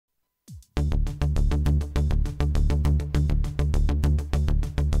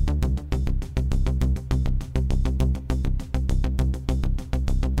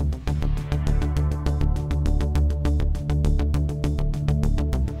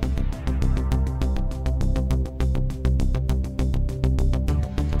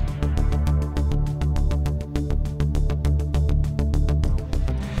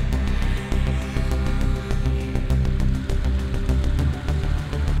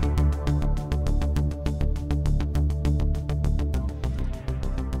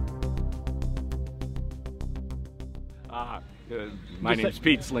My name is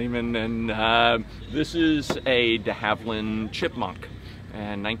Pete Sleeman, and this is a de Havilland Chipmunk,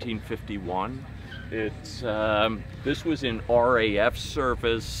 and 1951. This was in RAF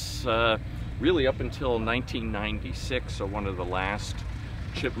service really up until 1996, so one of the last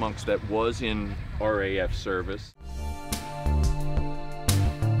Chipmunks that was in RAF service.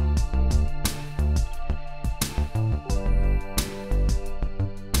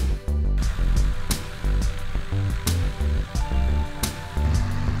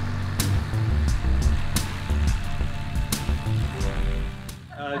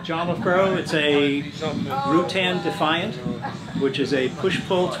 John LaCroix, it's a Rutan Defiant, which is a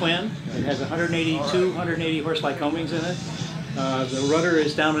push-pull twin. It has 180 horse Lycomings in it. The rudder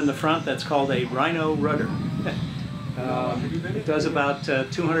is down in the front. That's called a Rhino rudder. It does about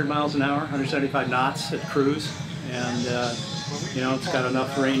 200 miles an hour, 175 knots at cruise, and you know, it's got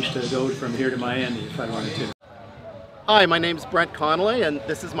enough range to go from here to Miami if I wanted to. Hi, my name's Brent Connolly, and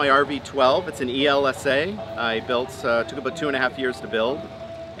this is my RV-12. It's an ELSA. I built, took about 2.5 years to build,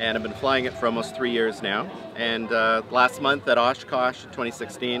 and I've been flying it for almost 3 years now. And last month at Oshkosh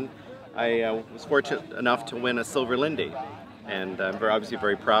 2016, I was fortunate enough to win a Silver Lindy, and I'm obviously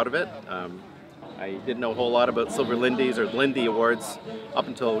very proud of it. I didn't know a whole lot about Silver Lindy's or Lindy Awards up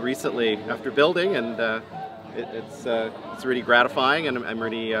until recently after building, and it's really gratifying, and I'm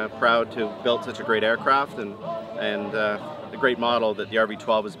really proud to have built such a great aircraft and a great model that the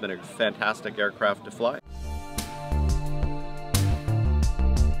RV-12 has been a fantastic aircraft to fly.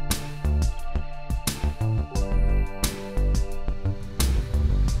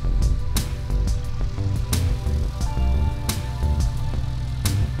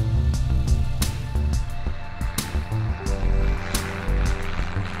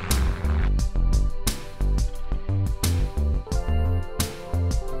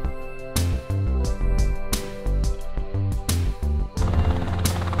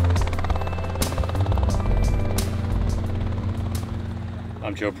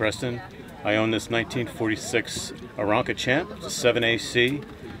 I'm Joe Preston. I own this 1946 Aeronca Champ. It's a 7AC.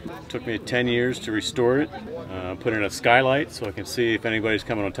 Took me 10 years to restore it. Put in a skylight so I can see if anybody's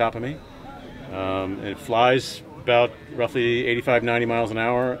coming on top of me. And it flies about roughly 85-90 miles an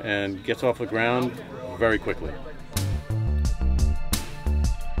hour and gets off the ground very quickly.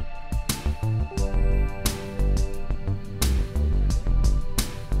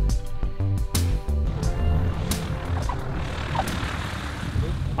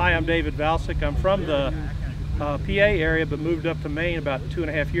 Hi, I'm David Valsic. I'm from the PA area, but moved up to Maine about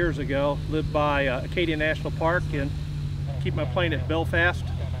 2.5 years ago. Lived by Acadia National Park and keep my plane at Belfast.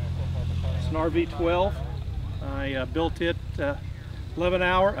 It's an RV-12. I built it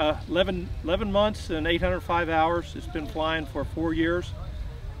 11 months and 805 hours. It's been flying for 4 years.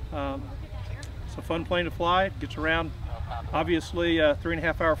 It's a fun plane to fly. It gets around, obviously,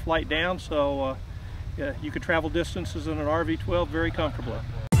 3.5 hour flight down, so you could travel distances in an RV-12 very comfortably.